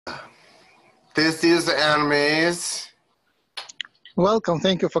This is Hermes. Welcome.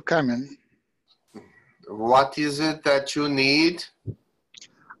 Thank you for coming. What is it that you need?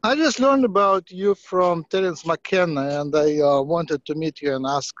 I just learned about you from Terence McKenna, and I wanted to meet you and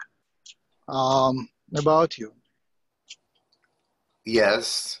ask about you.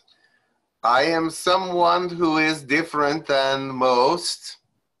 Yes. I am someone who is different than most.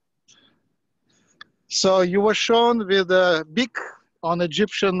 So you were shown with a big on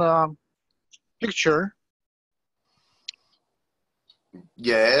Egyptian picture.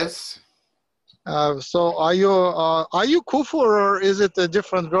 Yes. So are you Khufu, or is it a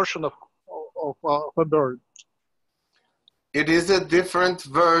different version of a bird? It is a different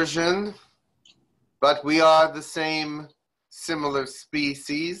version, but we are the same similar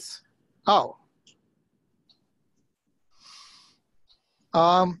species. Oh.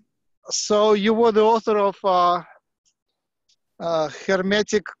 So you were the author of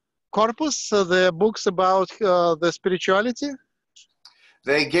Hermetic Corpus, the books about the spirituality?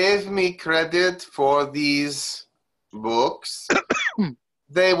 They gave me credit for these books.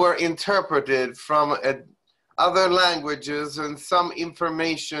 They were interpreted from other languages, and some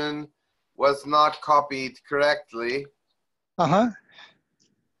information was not copied correctly. Uh-huh.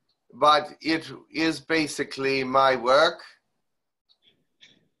 But it is basically my work.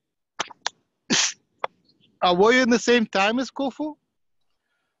 Were you in the same time as Khufu?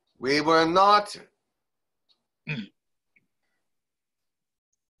 We were not.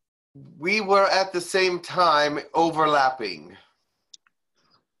 We were at the same time overlapping.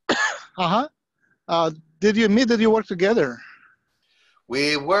 Uh-huh. Did you meet? Did you work together?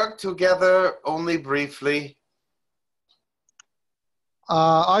 We worked together only briefly.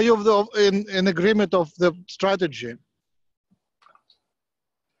 Are you in agreement of the strategy?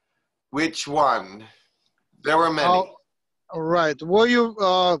 Which one? There were many. Right. Were you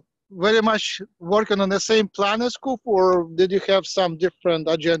very much working on the same plan as Khufu, or did you have some different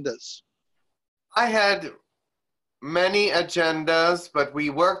agendas? I had many agendas, but we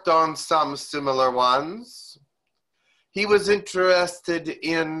worked on some similar ones. He was interested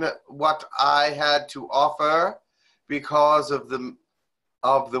in what I had to offer because of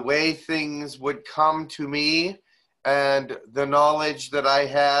the way things would come to me and the knowledge that I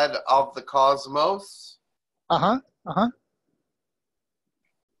had of the cosmos. Uh-huh. Uh-huh.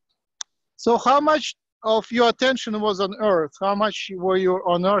 So how much of your attention was on Earth? How much were you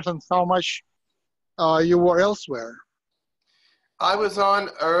on Earth, and how much you were elsewhere? I was on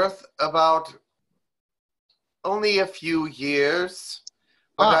Earth about only a few years,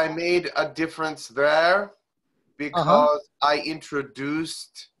 but I made a difference there because I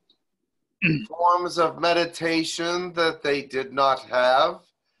introduced forms of meditation that they did not have,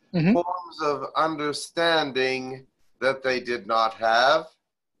 forms of understanding that they did not have.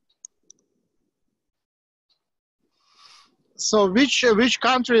 So which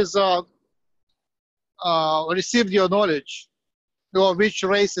countries received your knowledge, or which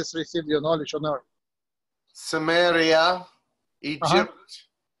races received your knowledge on Earth? Samaria, Egypt,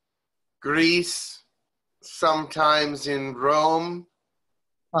 Greece, sometimes in Rome,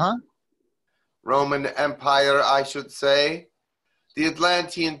 Roman Empire, I should say. The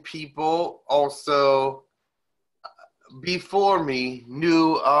Atlantean people also, before me,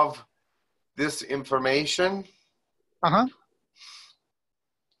 knew of this information.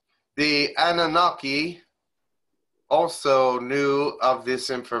 The Anunnaki also knew of this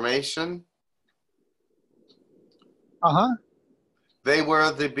information. They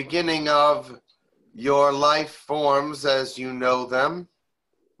were the beginning of your life forms as you know them.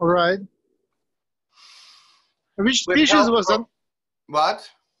 Right. Which species was that? What?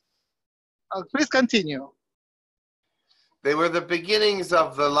 Please continue. They were the beginnings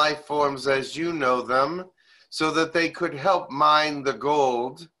of the life forms as you know them, so that they could help mine the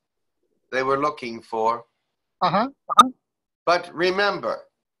gold they were looking for. But remember,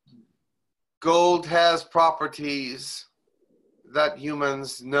 gold has properties that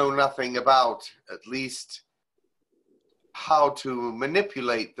humans know nothing about, at least how to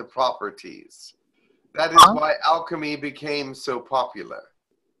manipulate the properties. That is why alchemy became so popular.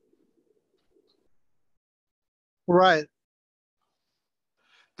 Right.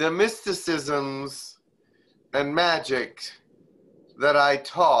 The mysticisms and magic that I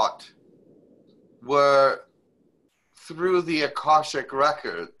taught were through the Akashic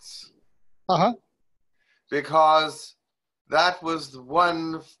records. Because that was the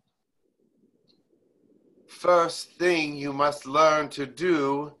one first thing you must learn to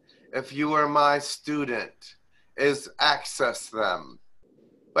do if you are my student, is access them.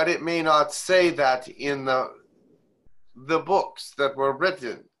 But it may not say that in the books that were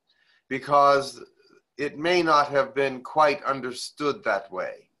written. because it may not have been quite understood that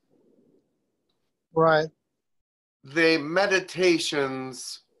way. Right. The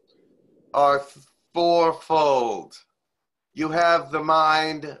meditations are fourfold. You have the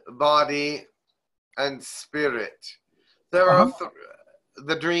mind, body, and spirit. There are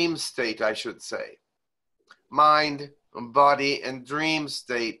the dream state, I should say. Mind, body, and dream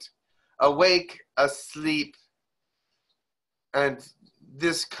state. Awake, asleep, and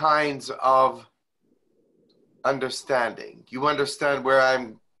this kinds of understanding. You understand where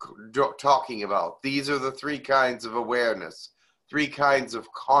I'm talking about. These are the three kinds of awareness, three kinds of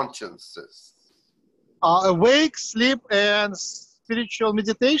consciousness. Awake, sleep, and spiritual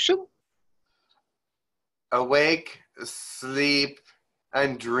meditation? Awake, sleep,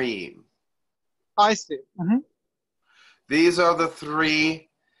 and dream. I see. These are the three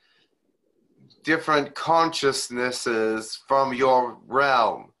different consciousnesses from your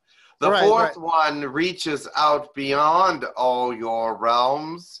realm. The fourth one reaches out beyond all your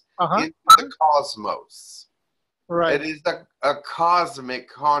realms into the cosmos. It is a cosmic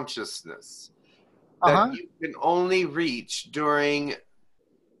consciousness that you can only reach during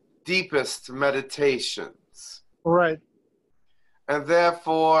deepest meditations. Right. And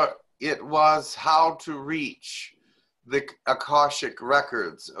therefore, it was how to reach the Akashic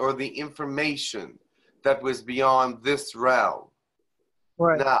records or the information that was beyond this realm.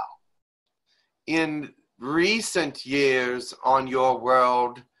 Right. Now, in recent years on your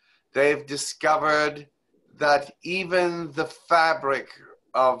world, they've discovered that even the fabric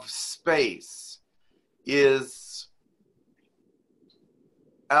of space is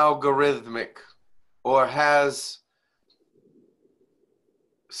algorithmic or has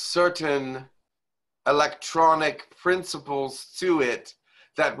certain electronic principles to it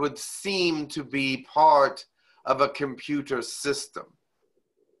that would seem to be part of a computer system.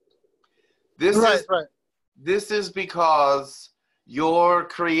 This is because your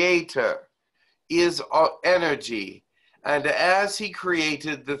creator is energy, and as he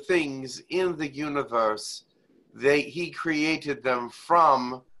created the things in the universe, he created them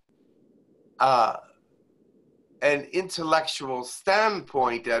from an intellectual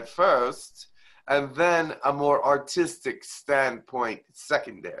standpoint at first, and then a more artistic standpoint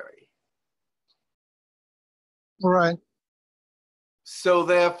secondary. Right. So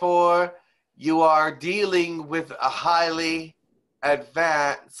therefore, you are dealing with a highly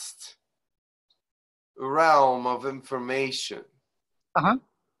advanced realm of information.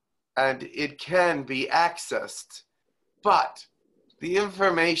 And it can be accessed, but the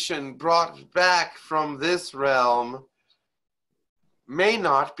information brought back from this realm may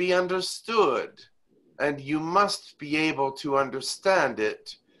not be understood, and you must be able to understand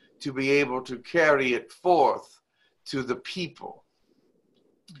it to be able to carry it forth to the people.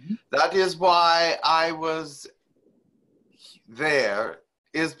 That is why I was there,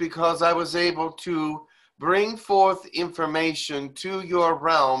 is because I was able to bring forth information to your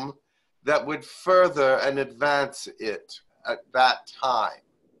realm that would further and advance it at that time.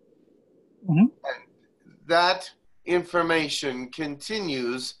 And that information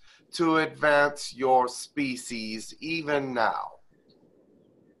continues to advance your species even now.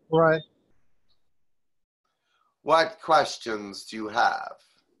 Right. What questions do you have?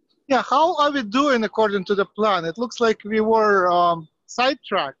 Yeah, how are we doing according to the plan? It looks like we were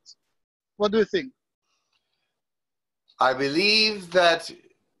sidetracked. What do you think? I believe that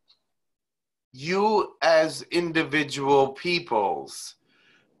you as individual peoples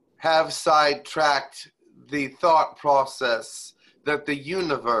have sidetracked the thought process that the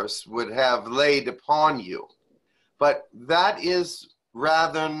universe would have laid upon you. But that is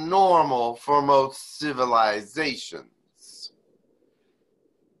rather normal for most civilizations.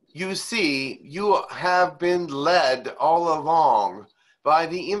 You see, you have been led all along by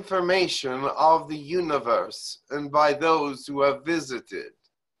the information of the universe and by those who have visited.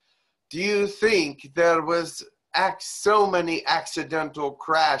 Do you think there was so many accidental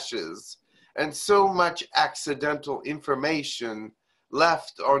crashes and so much accidental information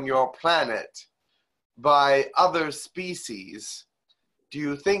left on your planet by other species? Do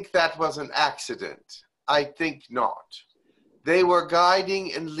you think that was an accident? I think not. They were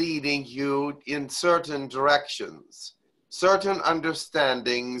guiding and leading you in certain directions, certain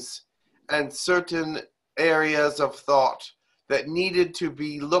understandings, and certain areas of thought that needed to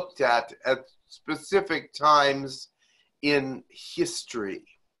be looked at specific times in history.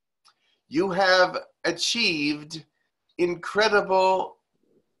 You have achieved incredible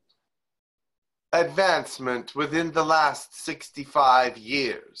advancement within the last 65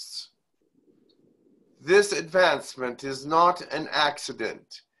 years. This advancement is not an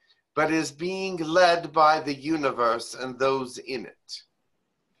accident. but is being led by the universe and those in it.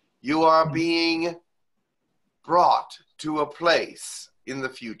 You are being brought to a place in the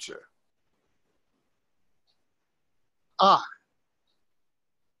future.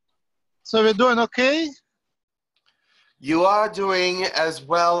 So we're doing okay? You are doing as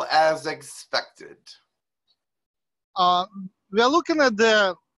well as expected. We're looking at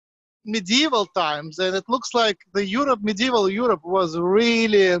the medieval times, and it looks like the medieval Europe was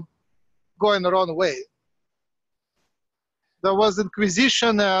really going the wrong way. There was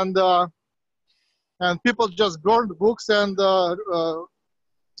Inquisition, and people just burned books, and the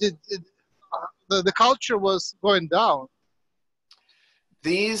culture was going down.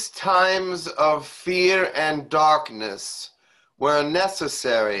 These times of fear and darkness were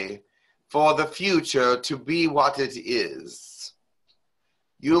necessary for the future to be what it is.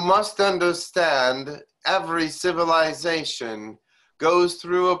 You must understand every civilization goes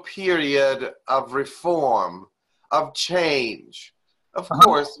through a period of reform, of change. Of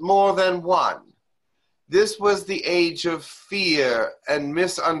course, more than one. This was the age of fear and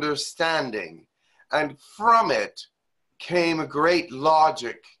misunderstanding, and from it came great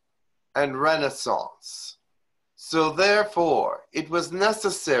logic and renaissance. So therefore, it was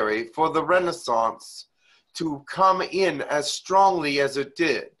necessary for the Renaissance to come in as strongly as it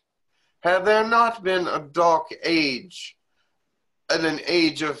did. Had there not been a dark age and an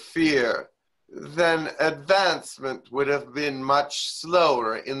age of fear, then advancement would have been much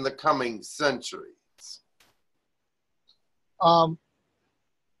slower in the coming centuries.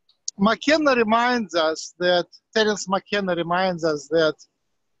 McKenna reminds us that, Terence McKenna reminds us that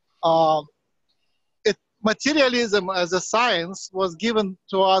materialism as a science was given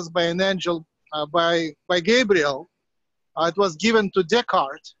to us by an angel, by Gabriel. It was given to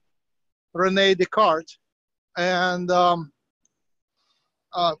Descartes, René Descartes. And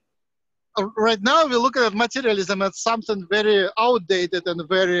right now we're looking at materialism as something very outdated and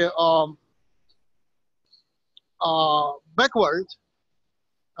very backward.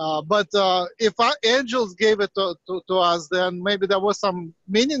 But if our angels gave it to us, then maybe there was some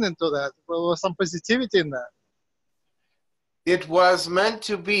meaning into that. There was some positivity in that. It was meant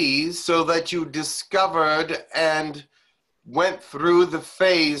to be so that you discovered and went through the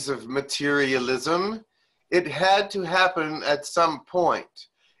phase of materialism. It had to happen at some point.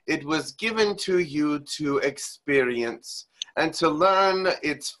 It was given to you to experience and to learn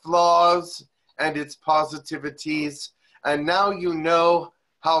its flaws and its positivities. And now you know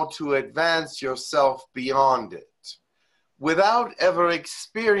how to advance yourself beyond it. Without ever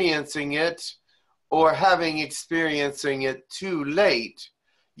experiencing it or experiencing it too late,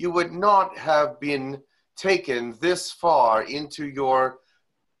 you would not have been taken this far into your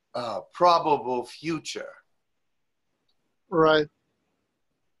probable future. Right.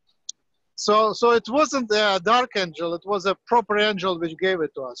 So it wasn't a dark angel, it was a proper angel which gave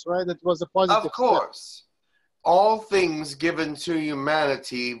it to us, right? It was a positive Of course. All things given to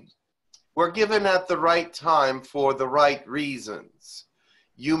humanity were given at the right time for the right reasons.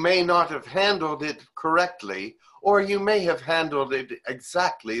 You may not have handled it correctly, or you may have handled it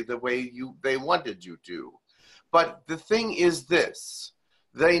exactly the way they wanted you to. But the thing is this: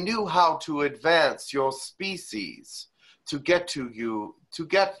 they knew how to advance your species to get you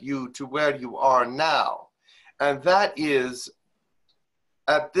to where you are now. And that is,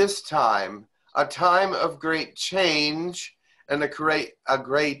 at this time, a time of great change and a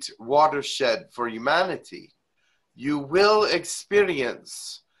great watershed for humanity. You will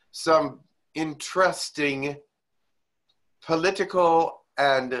experience some interesting political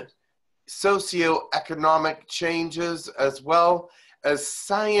and socioeconomic changes, as well as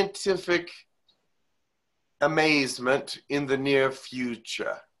scientific amazement in the near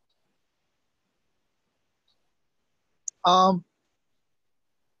future.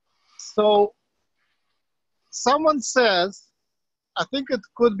 So someone says, I think it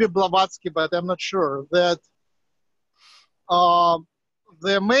could be Blavatsky, but I'm not sure, that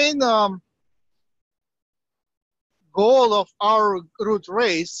the main goal of our root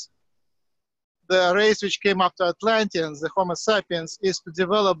race, the race which came after Atlanteans, the Homo sapiens, is to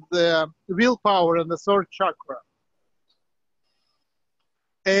develop the willpower in the third chakra.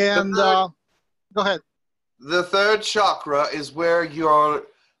 And go ahead. The third chakra is where you're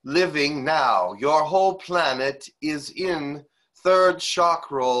living now. Your whole planet is in third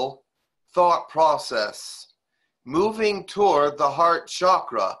chakral thought process, moving toward the heart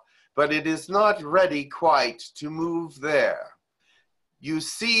chakra, but it is not ready quite to move there. You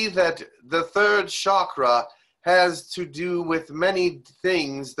see that the third chakra has to do with many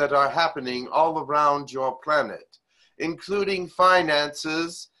things that are happening all around your planet, including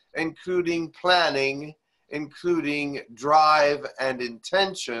finances including planning, including drive and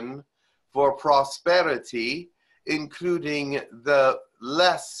intention for prosperity, including the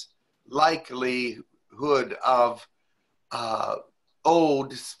less likelihood of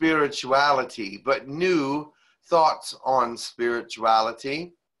old spirituality, but new thoughts on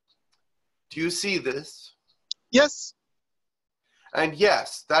spirituality. Do you see this? Yes. And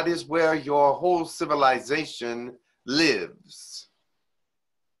yes, that is where your whole civilization lives.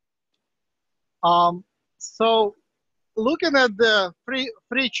 So looking at the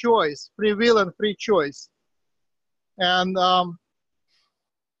free choice, free will and free choice. And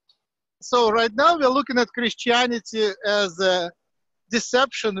so right now we're looking at Christianity as a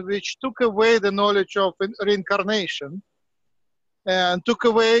deception which took away the knowledge of reincarnation and took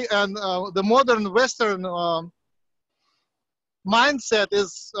away, and the modern Western mindset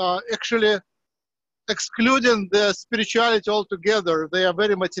is actually excluding the spirituality altogether. They are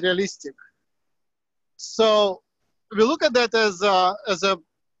very materialistic. So we look at that as a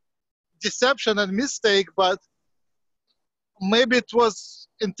deception and mistake, but maybe it was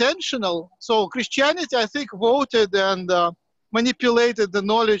intentional. So Christianity, I think, voted and manipulated the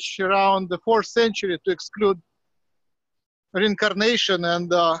knowledge around the 4th century to exclude reincarnation,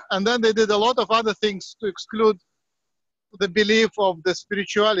 and then they did a lot of other things to exclude the belief of the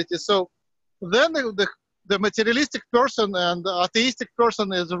spirituality. So then the materialistic person and the atheistic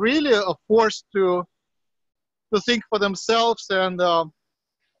person is really forced to think for themselves and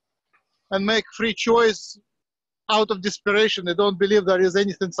make free choice out of desperation. They don't believe there is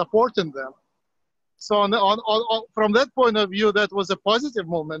anything supporting them. So from that point of view, that was a positive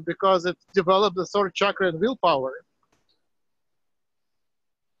movement because it developed the 3rd chakra and willpower.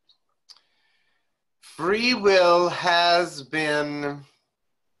 Free will has been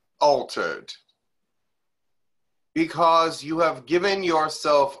altered because you have given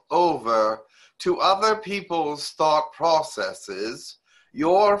yourself over to other people's thought processes.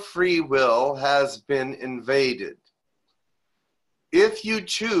 Your free will has been invaded. If you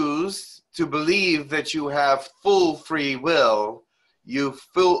choose to believe that you have full free will,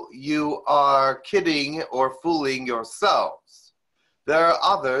 you are kidding or fooling yourselves. There are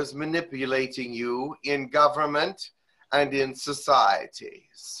others manipulating you in government and in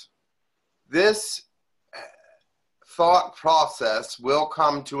societies. This thought process will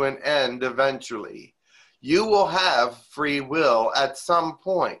come to an end eventually. You will have free will at some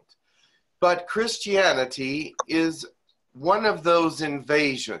point, but Christianity is one of those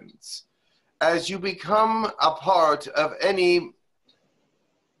invasions. As you become a part of any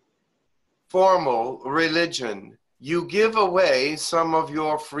formal religion, you give away some of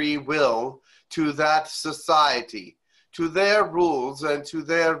your free will to that society, to their rules and to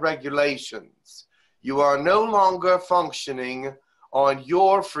their regulations. You are no longer functioning on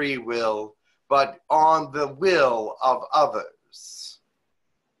your free will, but on the will of others.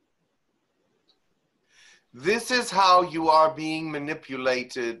 This is how you are being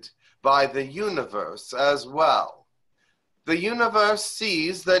manipulated by the universe as well. The universe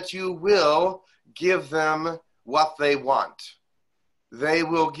sees that you will give them what they want. They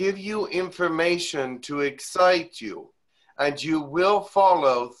will give you information to excite you, and you will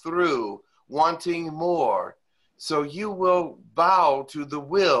follow through wanting more. So you will bow to the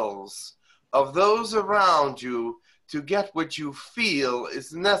wills of those around you to get what you feel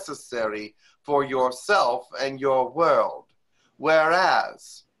is necessary for yourself and your world.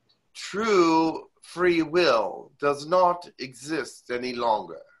 Whereas true free will does not exist any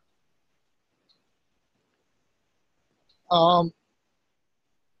longer.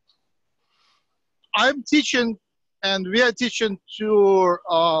 I'm teaching, and we are teaching to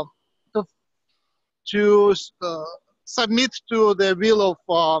submit to the will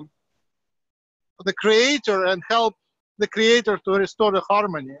of the Creator and help the Creator to restore the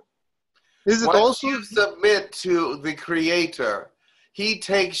harmony. Is it Once also you submit to the Creator, He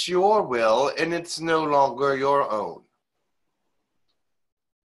takes your will and it's no longer your own.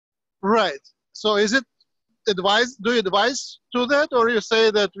 right? So is it advice? Do you advise to that, or you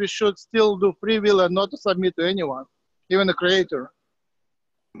say that we should still do free will and not to submit to anyone, even the Creator?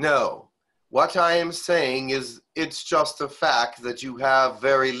 No. What I am saying is it's just a fact that you have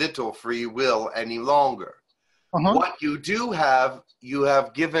very little free will any longer. What you do have, you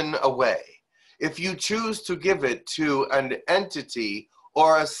have given away. If you choose to give it to an entity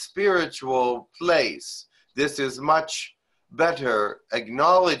or a spiritual place, this is much better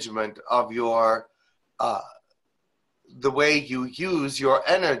acknowledgement of your the way you use your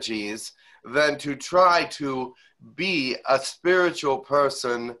energies than to try to be a spiritual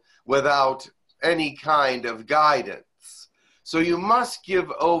person without any kind of guidance. So you must give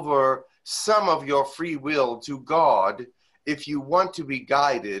over some of your free will to God if you want to be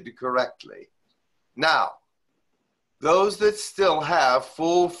guided correctly. Now, those that still have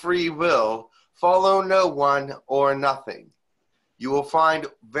full free will follow no one or nothing. You will find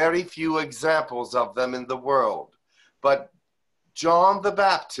very few examples of them in the world, but John the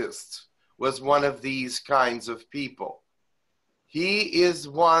Baptist was one of these kinds of people. He is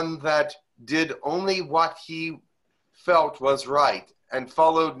one that did only what he felt was right and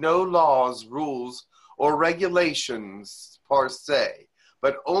followed no laws, rules, or regulations per se,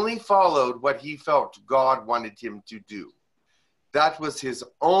 but only followed what he felt God wanted him to do. That was his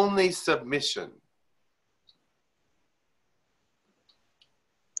only submission.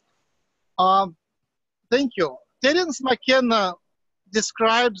 Thank you. Terence McKenna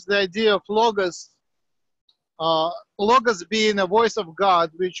describes the idea of Logos, Logos being a voice of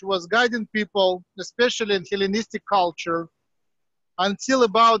God, which was guiding people, especially in Hellenistic culture, until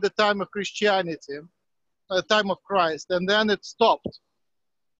about the time of Christianity, the time of Christ, and then it stopped.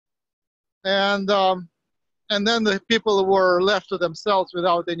 And then the people were left to themselves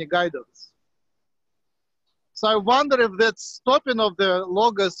without any guidance. So I wonder if that stopping of the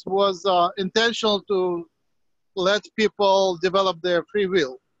Logos was intentional to let people develop their free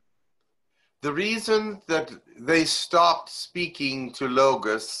will. The reason that they stopped speaking to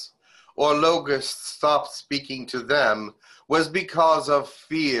Logos, or Logos stopped speaking to them, was because of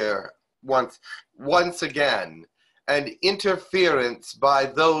fear, once again, and interference by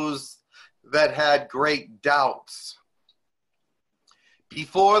those that had great doubts.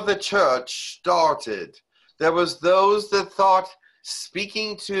 Before the church started, there was those that thought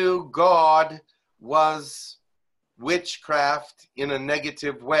speaking to God was witchcraft in a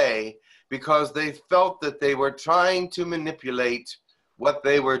negative way, because they felt that they were trying to manipulate what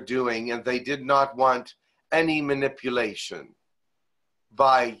they were doing, and they did not want any manipulation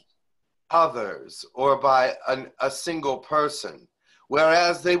by others or by a single person.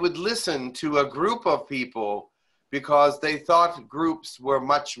 Whereas they would listen to a group of people because they thought groups were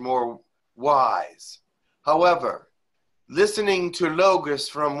much more wise. However, listening to Logos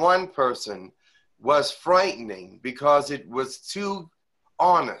from one person was frightening because it was too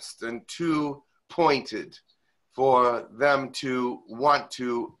honest and too pointed for them to want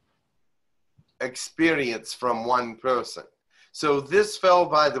to experience from one person. So this fell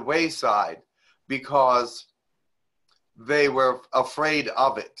by the wayside because they were afraid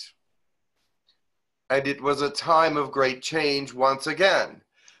of it. And it was a time of great change once again.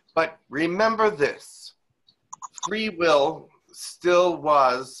 But remember this, free will still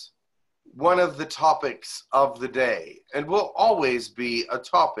was one of the topics of the day and will always be a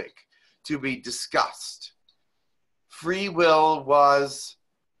topic to be discussed. Free will was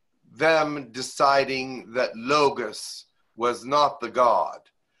them deciding that Logos was not the God,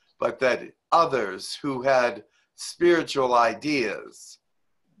 but that others who had spiritual ideas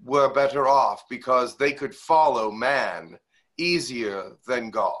were better off because they could follow man easier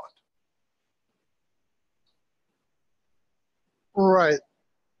than God. Right.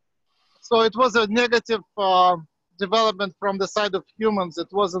 So it was a negative development from the side of humans. It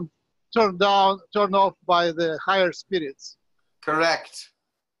wasn't turned off by the higher spirits. Correct.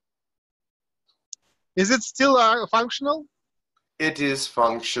 Is it still functional? It is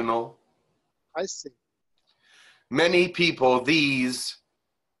functional. I see. Many people these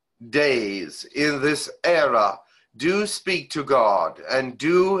days in this era do speak to God and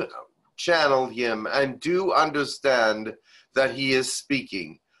do channel him and do understand that he is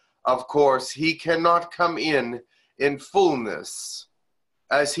speaking. Of course, he cannot come in fullness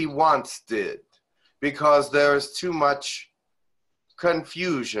as he once did, because there is too much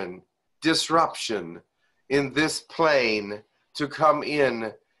confusion, disruption in this plane to come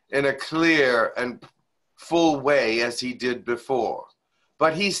in a clear and full way as he did before.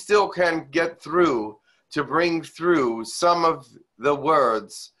 But he still can get through to bring through some of the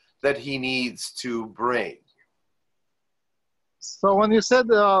words that he needs to bring. So when you said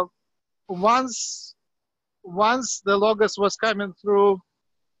once the Logos was coming through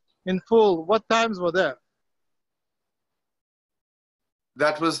in full, what times were there?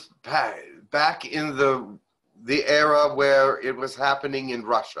 That was back in the era where it was happening in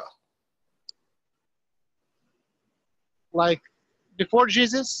Russia. Like before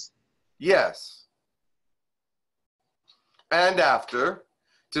Jesus? Yes. And after,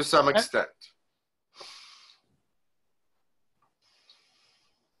 to some extent.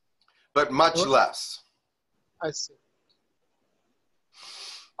 But much less. I see.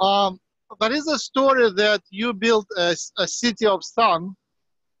 There is a story that you built a city of sun,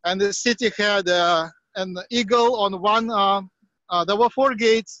 and the city had an eagle on one there were 4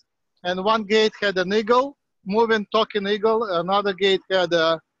 gates, and one gate had an eagle, moving, talking eagle. Another gate had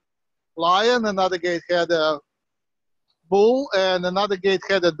a lion, another gate had a bull, and another gate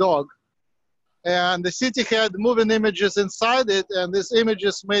had a dog. And the city had moving images inside it, and these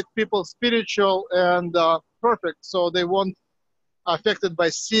images made people spiritual and perfect, so they weren't affected by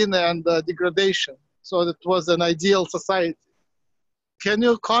sin and degradation. So it was an ideal society. Can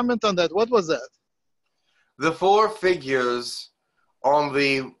you comment on that? What was that? The 4 figures on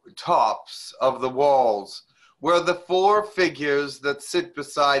the tops of the walls were the 4 figures that sit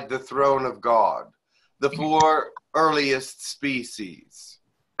beside the throne of God, the 4 earliest species.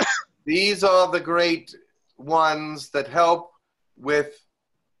 These are the great ones that help with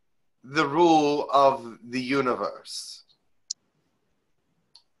the rule of the universe.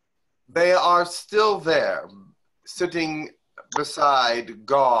 They are still there, sitting beside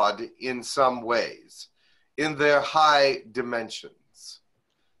God in some ways, in their high dimensions.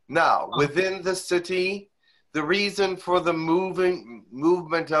 Now, within the city, the reason for the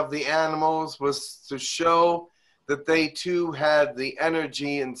movement of the animals was to show that they too had the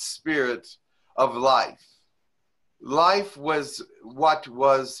energy and spirit of life. Life was what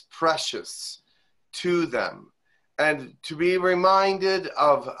was precious to them. And to be reminded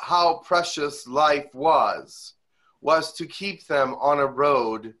of how precious life was to keep them on a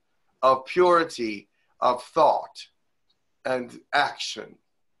road of purity of thought and action,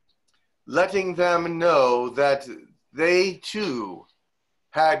 letting them know that they too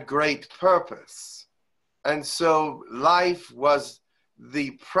had great purpose. And so life was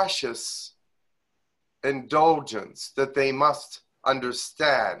the precious indulgence that they must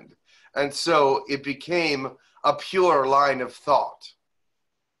understand. And so it became a pure line of thought.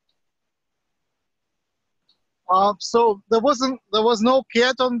 So there was no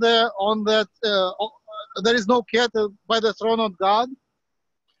cat there is no cat by the throne of God?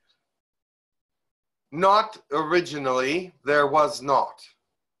 Not originally, there was not.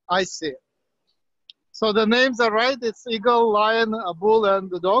 I see. So the names are right? It's eagle, lion, a bull, and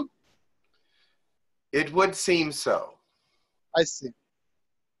the dog? It would seem so. I see.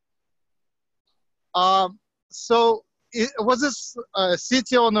 So was this a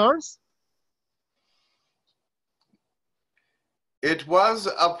city on Earth? It was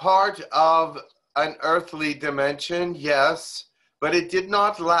a part of an earthly dimension, yes, but it did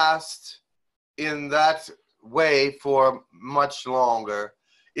not last in that way for much longer.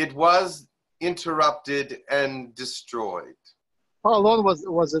 It was interrupted and destroyed. How long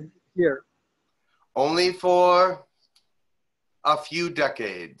was it here? Only for a few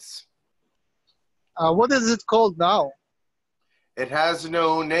decades. What is it called now? It has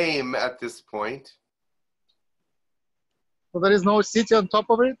no name at this point. So there is no city on top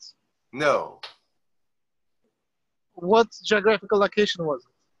of it? No. What geographical location was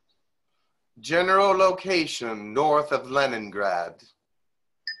it? General location north of Leningrad.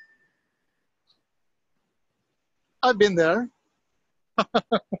 I've been there.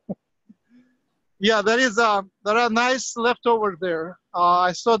 Yeah, there are nice leftovers there.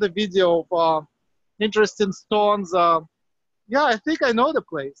 I saw the video of interesting stones. Yeah, I think I know the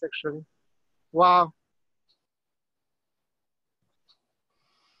place actually. Wow.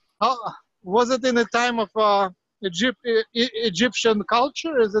 Was it in the time of Egyptian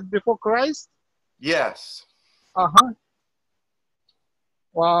culture? Is it before Christ? Yes. Uh-huh.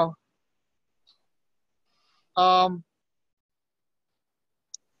 Wow. I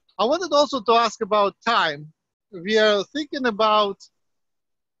wanted also to ask about time. We are thinking about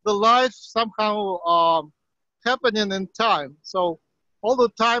the life somehow happening in time. So although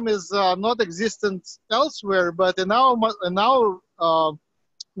time is not existent elsewhere, but in our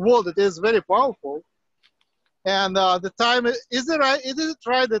world it is very powerful. And the time, is it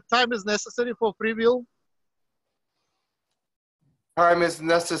right that time is necessary for free will? Time is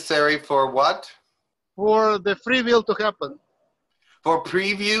necessary for what? For the free will to happen. For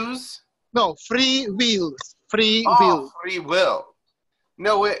previews? No, free wills. Free will. Free will.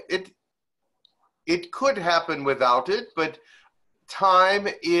 No, it could happen without it, but time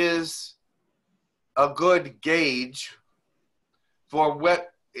is a good gauge for what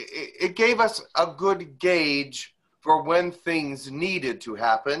it gave us a good gauge for when things needed to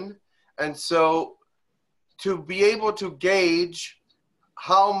happen. And so to be able to gauge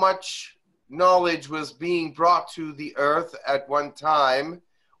how much knowledge was being brought to the earth at one time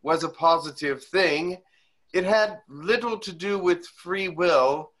was a positive thing. It had little to do with free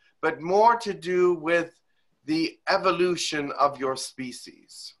will, but more to do with the evolution of your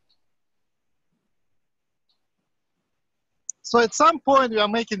species. So at some point we are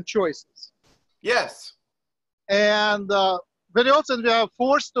making choices. Yes. And very often we are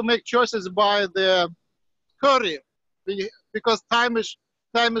forced to make choices by the hurry, because time is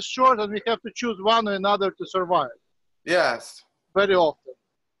short and we have to choose one or another to survive. Yes. Very often.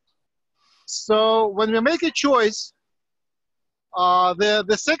 So when we make a choice,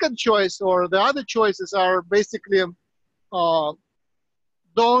 the second choice or the other choices are basically don't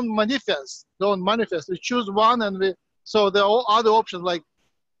manifest. We choose one, and so the other options, like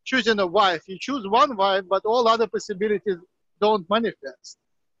choosing a wife, you choose one wife, but all other possibilities don't manifest.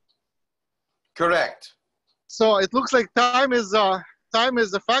 Correct. So it looks like time is a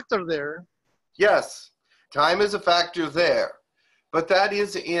factor there. Yes, time is a factor there, but that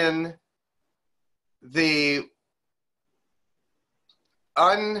is in the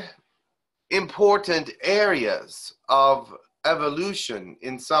unimportant areas of evolution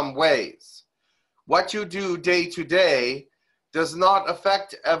in some ways. What you do day to day does not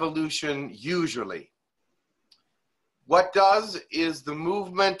affect evolution usually. What does is the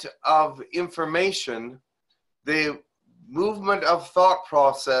movement of information, the movement of thought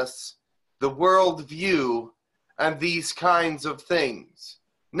process, the world view, and these kinds of things.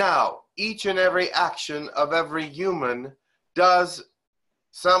 Now, each and every action of every human does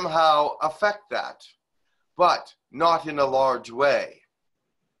somehow affect that, but not in a large way.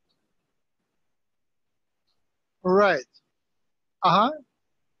 Right.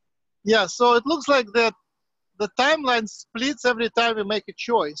 Yeah, so it looks like that the timeline splits every time we make a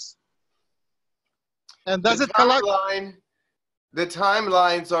choice. And does it collect? The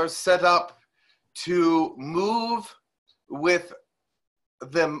timelines are set up to move with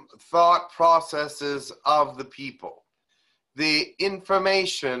the thought processes of the people, the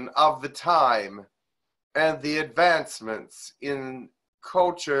information of the time, and the advancements in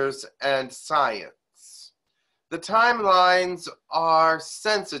cultures and science. The timelines are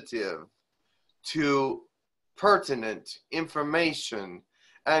sensitive to pertinent information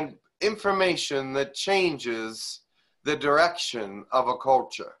and information that changes the direction of a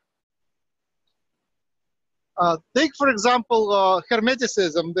culture. Take, for example,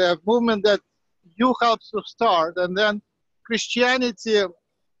 Hermeticism, the movement that you helped to start, and then Christianity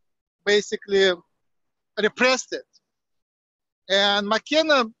basically repressed it. And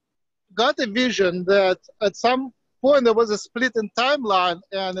McKenna got a vision that at some point there was a split in timeline,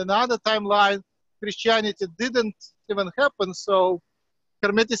 and in another timeline, Christianity didn't even happen, so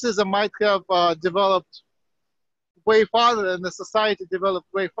Hermeticism might have developed way farther, and the society developed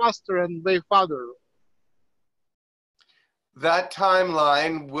way faster and way farther. That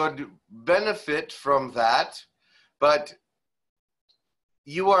timeline would benefit from that, but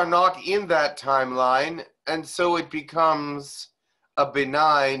you are not in that timeline, and so it becomes a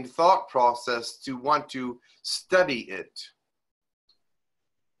benign thought process to want to study it.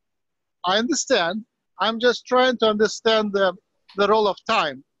 I understand. I'm just trying to understand the role of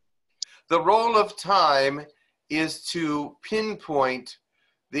time. The role of time is to pinpoint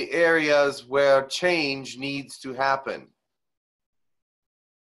the areas where change needs to happen.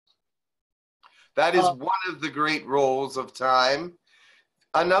 That is one of the great roles of time.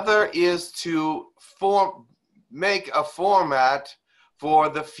 Another is to make a format for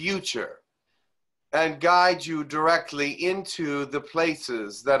the future and guide you directly into the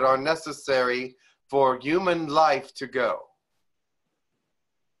places that are necessary for human life to go.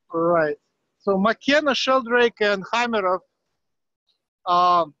 Right. So McKenna, Sheldrake, and Heimerov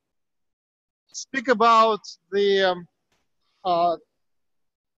speak about the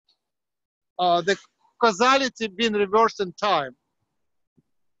causality being reversed in time.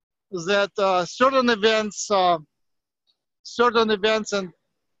 That certain events and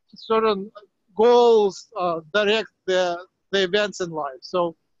certain goals direct the events in life.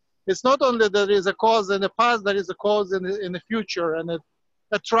 So it's not only that there is a cause in the past, there is a cause in the future, and it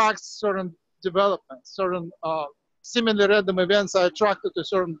attracts certain developments. Certain seemingly random events are attracted to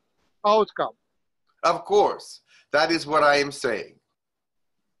certain outcome. Of course, that is what I am saying.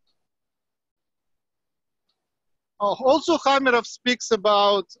 Also, Heimerov speaks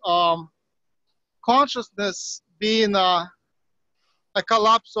about consciousness being a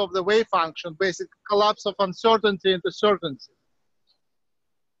collapse of the wave function, basic collapse of uncertainty into certainty.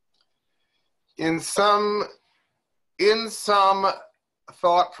 In some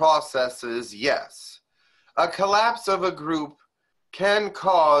thought processes, yes. A collapse of a group can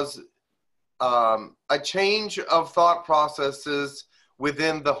cause a change of thought processes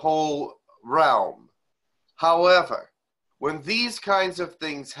within the whole realm. However, when these kinds of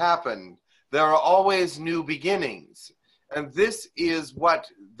things happen, there are always new beginnings. And this is what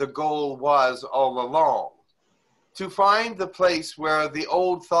the goal was all along. To find the place where the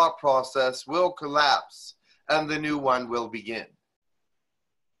old thought process will collapse and the new one will begin.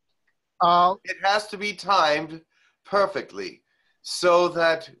 It has to be timed perfectly so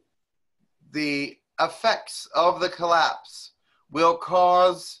that the effects of the collapse will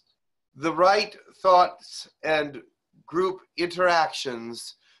cause the right thoughts and group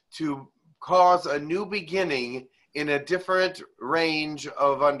interactions to cause a new beginning in a different range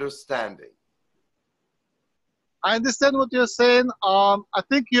of understanding. I understand what you're saying. I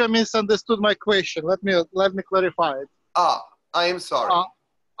think you misunderstood my question. Let me clarify it. I am sorry.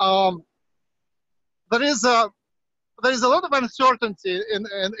 There is a lot of uncertainty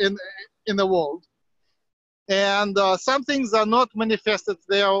in the world, and some things are not manifested;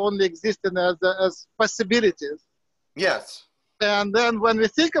 they are only existing as possibilities. Yes. And then when we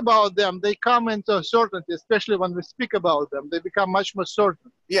think about them, they come into certainty. Especially when we speak about them, they become much more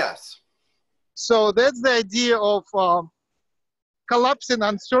certain. Yes. So that's the idea of collapsing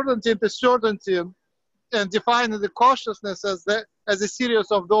uncertainty into certainty, and defining the consciousness as a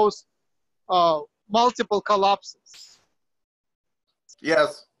series of those multiple collapses.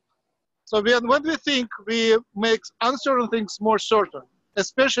 Yes. So when we think, we make uncertain things more certain,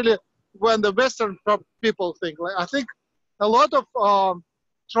 especially when the Western people think. Like, I think a lot of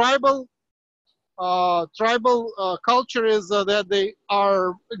tribal culture is that they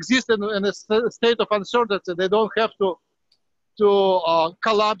are existing in a state of uncertainty. They don't have to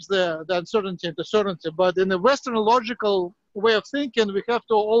collapse the uncertainty into certainty. But in the Western logical way of thinking, we have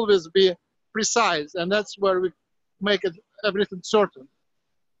to always be precise, and that's where we make everything certain.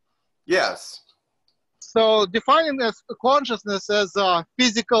 Yes. So defining as consciousness as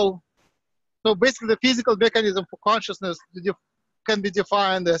physical, so basically the physical mechanism for consciousness can be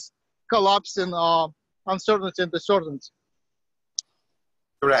defined as collapsing uncertainty into certainty.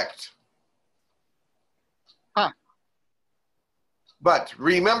 Correct. But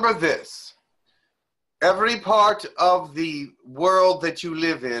remember this, every part of the world that you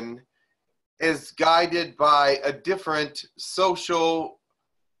live in is guided by a different social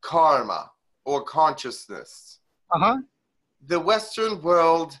karma or consciousness. The Western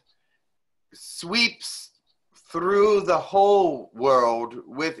world sweeps through the whole world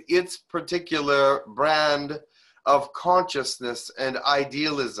with its particular brand of consciousness and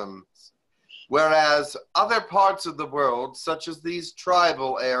idealism, whereas other parts of the world, such as these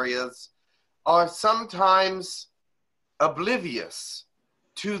tribal areas, are sometimes oblivious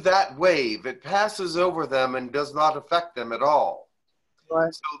to that wave. It passes over them and does not affect them at all.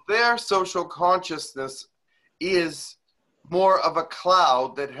 Right. So their social consciousness is more of a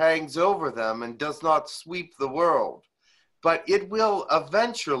cloud that hangs over them and does not sweep the world. But it will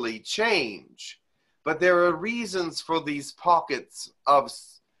eventually change. But there are reasons for these pockets of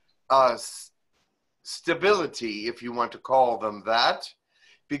stability, if you want to call them that,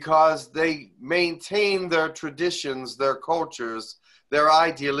 because they maintain their traditions, their cultures, their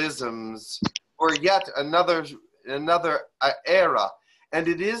idealisms for yet another era. And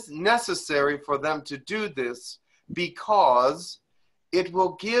it is necessary for them to do this because it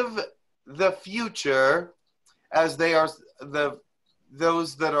will give the future, as they are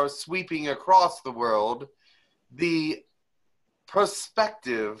those that are sweeping across the world, the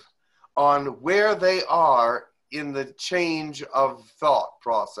perspective on where they are in the change of thought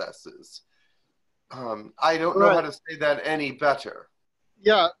processes. I don't know how to say that any better.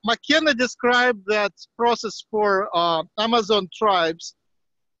 Yeah, McKenna described that process for Amazon tribes.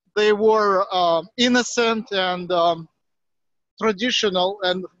 They were innocent and traditional,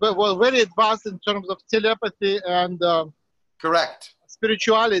 and were very advanced in terms of telepathy and correct,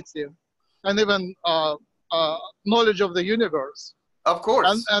 spirituality, and even knowledge of the universe. Of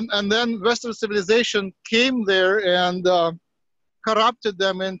course. And then Western civilization came there and corrupted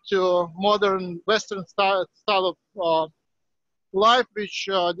them into modern Western style of life, which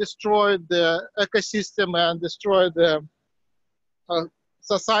destroyed the ecosystem and destroyed the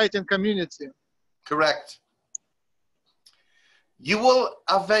society and community. Correct. You will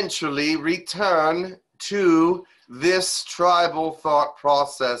eventually return to this tribal thought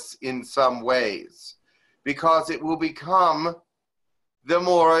process in some ways, because it will become the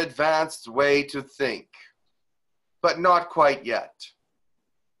more advanced way to think, but not quite yet.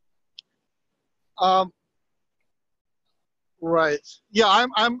 Right. Yeah,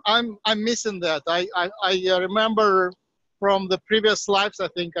 I'm missing that. I remember from the previous lives. I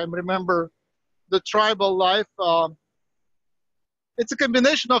think I remember the tribal life. It's a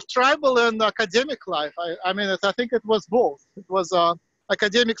combination of tribal and academic life. I mean, I think it was both. It was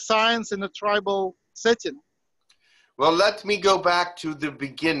academic science in a tribal setting. Well, let me go back to the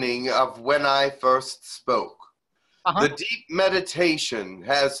beginning of when I first spoke. The deep meditation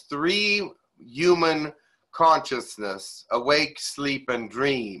has 3 human consciousness, awake, sleep, and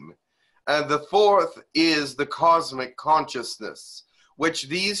dream. And the fourth is the cosmic consciousness, which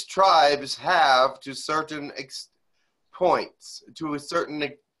these tribes have to certain points, to a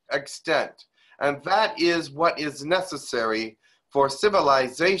certain extent. And that is what is necessary for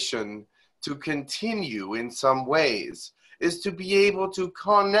civilization to continue in some ways, is to be able to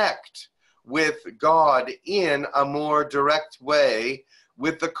connect with God in a more direct way,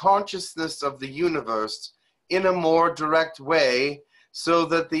 with the consciousness of the universe in a more direct way, so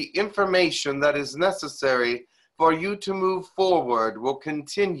that the information that is necessary for you to move forward will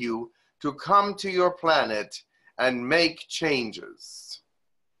continue to come to your planet and make changes.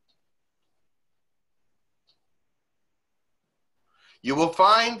 You will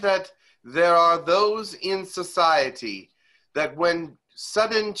find that there are those in society that when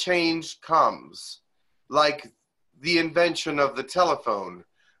sudden change comes, like the invention of the telephone,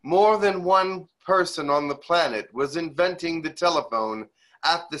 more than one person on the planet was inventing the telephone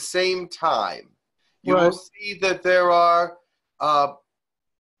at the same time. You will see that there are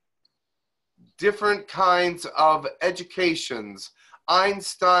different kinds of educations.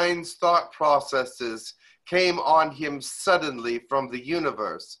 Einstein's thought processes came on him suddenly from the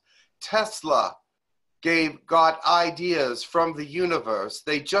universe. Tesla got ideas from the universe.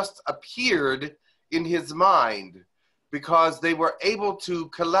 They just appeared in his mind because they were able to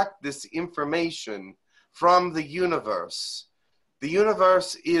collect this information from the universe. The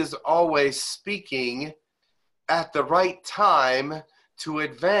universe is always speaking at the right time to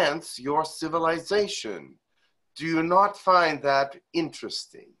advance your civilization. Do you not find that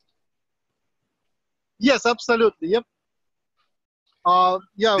interesting? Yes, absolutely. Yep.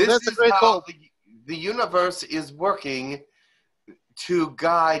 Yeah, that's a great goal. The universe is working to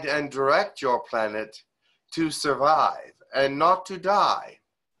guide and direct your planet to survive and not to die.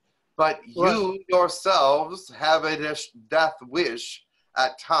 But you yourselves have a death wish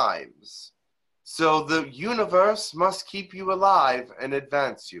at times. So the universe must keep you alive and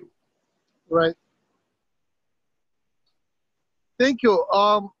advance you. Right. Thank you.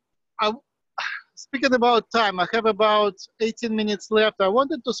 Speaking about time, I have about 18 minutes left. I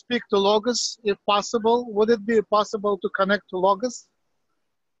wanted to speak to Logos, if possible. Would it be possible to connect to Logos?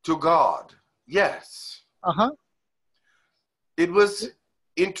 To God, yes. Uh-huh. It was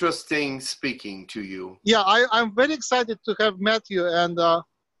interesting speaking to you. Yeah, I'm very excited to have met you, and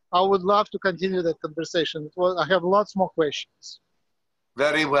I would love to continue that conversation. I have lots more questions.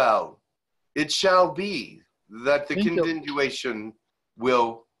 Very well. It shall be that the continuation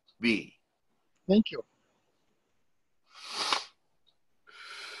will be. Thank you.